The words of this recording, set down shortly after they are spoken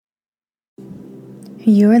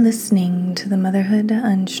You're listening to the Motherhood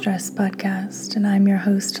Unstressed podcast, and I'm your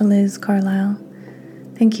host, Liz Carlisle.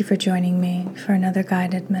 Thank you for joining me for another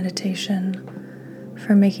guided meditation,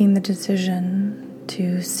 for making the decision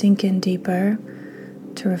to sink in deeper,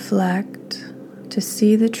 to reflect, to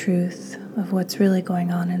see the truth of what's really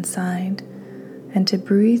going on inside, and to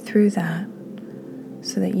breathe through that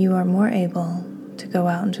so that you are more able to go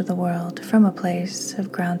out into the world from a place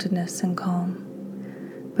of groundedness and calm.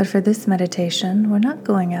 But for this meditation, we're not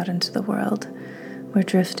going out into the world. We're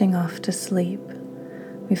drifting off to sleep.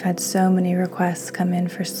 We've had so many requests come in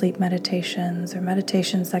for sleep meditations or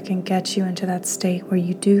meditations that can get you into that state where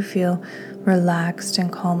you do feel relaxed and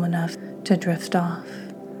calm enough to drift off.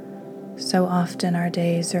 So often our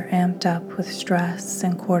days are amped up with stress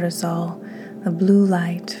and cortisol, the blue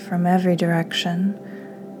light from every direction.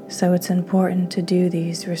 So it's important to do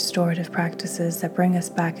these restorative practices that bring us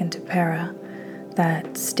back into para,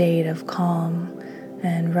 that state of calm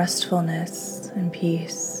and restfulness and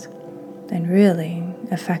peace and really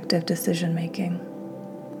effective decision making.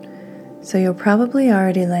 So you're probably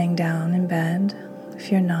already laying down in bed.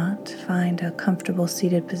 If you're not, find a comfortable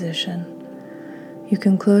seated position. You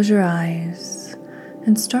can close your eyes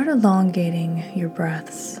and start elongating your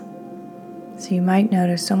breaths. So you might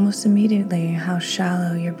notice almost immediately how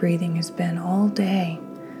shallow your breathing has been all day.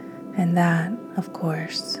 And that, of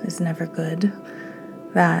course, is never good.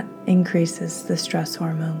 That increases the stress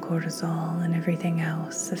hormone cortisol and everything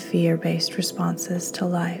else, the fear-based responses to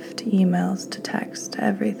life, to emails, to text, to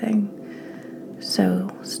everything.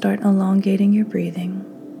 So start elongating your breathing.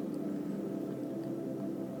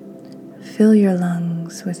 Fill your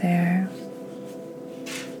lungs with air.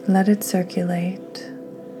 Let it circulate.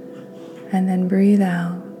 And then breathe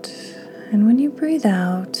out. And when you breathe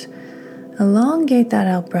out, elongate that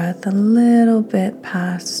out breath a little bit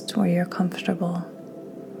past where you're comfortable.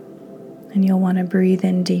 And you'll want to breathe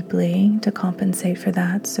in deeply to compensate for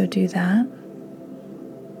that, so do that.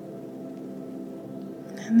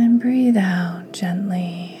 And then breathe out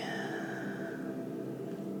gently.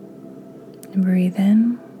 And breathe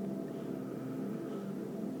in.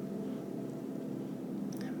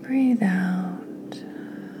 And breathe out.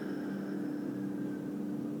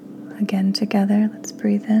 Again together, let's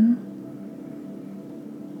breathe in.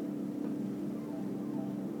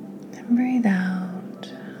 And breathe out.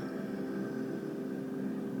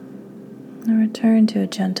 And return to a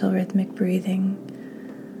gentle rhythmic breathing.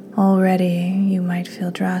 Already you might feel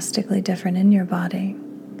drastically different in your body.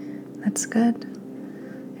 That's good.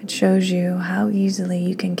 It shows you how easily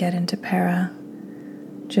you can get into para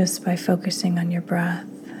just by focusing on your breath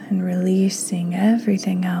and releasing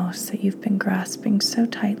everything else that you've been grasping so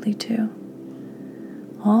tightly to.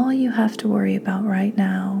 All you have to worry about right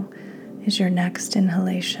now is your next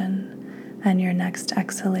inhalation and your next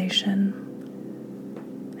exhalation,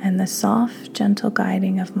 and the soft, gentle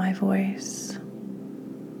guiding of my voice.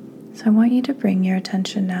 So I want you to bring your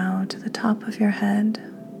attention now to the top of your head.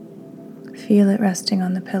 Feel it resting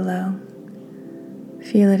on the pillow.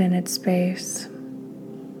 Feel it in its space.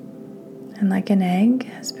 And like an egg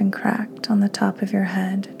has been cracked on the top of your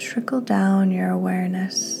head, trickle down your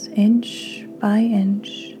awareness, inch by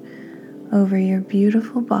inch, over your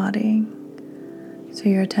beautiful body. So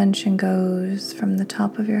your attention goes from the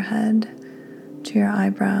top of your head to your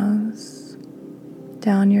eyebrows,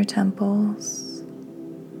 down your temples,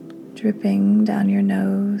 dripping down your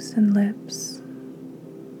nose and lips,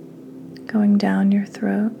 going down your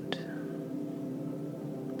throat,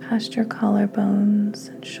 past your collarbones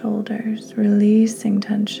and shoulders, releasing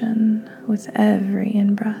tension with every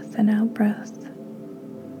in-breath and out-breath,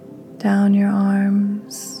 down your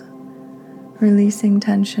arms, releasing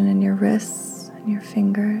tension in your wrists and your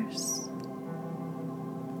fingers,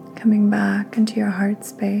 coming back into your heart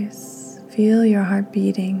space. Feel your heart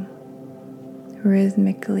beating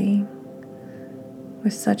rhythmically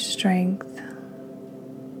with such strength.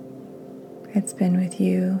 It's been with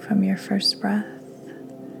you from your first breath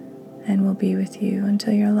and will be with you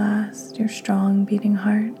until your last, your strong beating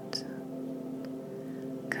heart.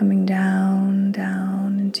 Coming down,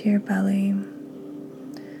 down into your belly.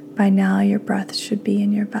 By now your breath should be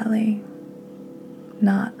in your belly,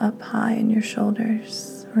 not up high in your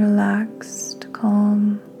shoulders. Relaxed,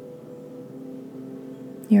 calm.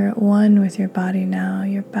 You're at one with your body now.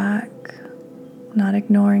 You're back, not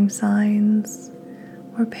ignoring signs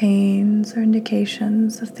or pains or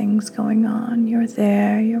indications of things going on. You're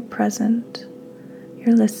there, you're present,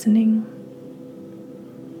 you're listening.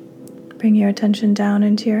 Bring your attention down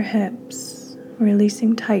into your hips,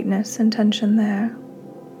 releasing tightness and tension there.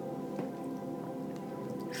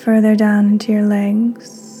 Further down into your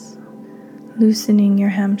legs, loosening your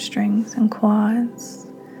hamstrings and quads,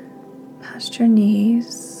 past your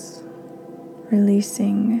knees,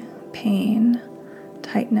 releasing pain,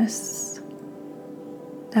 tightness,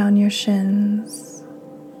 down your shins,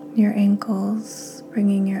 your ankles,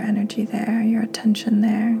 bringing your energy there, your attention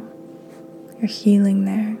there, your healing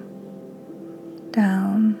there,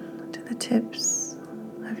 down to the tips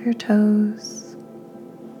of your toes.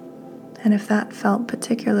 And if that felt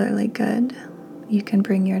particularly good, you can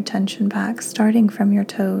bring your attention back, starting from your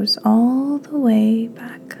toes all the way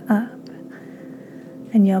back up.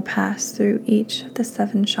 And you'll pass through each of the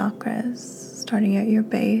 7 chakras, starting at your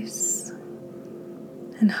base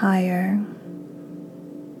and higher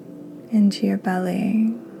into your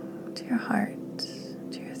belly, to your heart,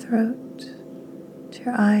 to your throat, to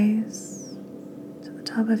your eyes, to the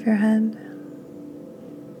top of your head,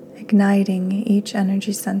 igniting each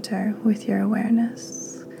energy center with your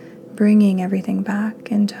awareness, bringing everything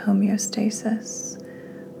back into homeostasis,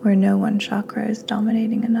 where no one chakra is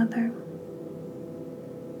dominating another.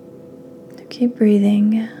 So keep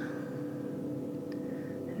breathing.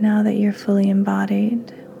 Now that you're fully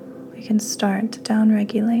embodied, we can start to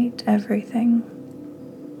downregulate everything.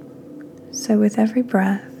 So with every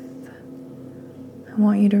breath, I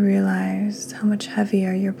want you to realize how much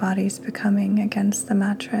heavier your body's becoming against the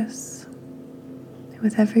mattress.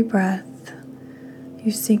 With every breath,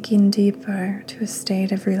 you sink in deeper to a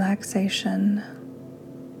state of relaxation.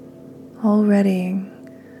 Already,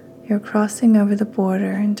 you're crossing over the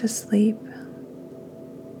border into sleep.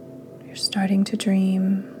 You're starting to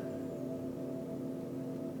dream.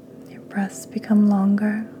 Your breaths become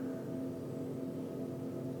longer.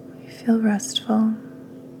 You feel restful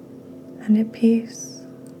and at peace.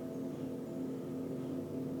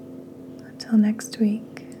 Until next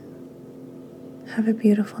week, have a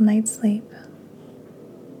beautiful night's sleep.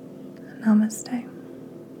 Namaste.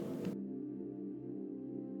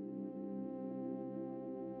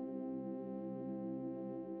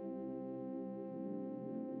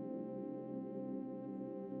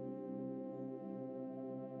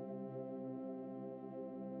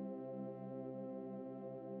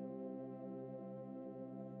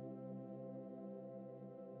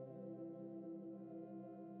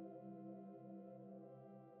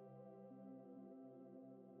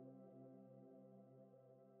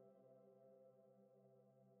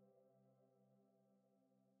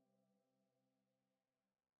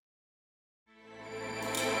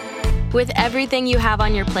 With everything you have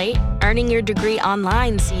on your plate, earning your degree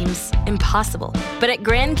online seems impossible. But at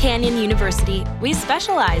Grand Canyon University, we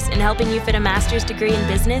specialize in helping you fit a master's degree in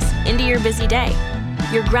business into your busy day.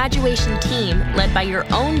 Your graduation team, led by your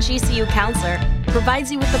own GCU counselor,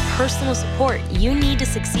 provides you with the personal support you need to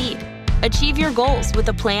succeed. Achieve your goals with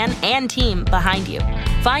a plan and team behind you.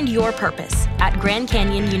 Find your purpose at Grand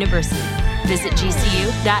Canyon University. Visit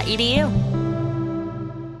gcu.edu.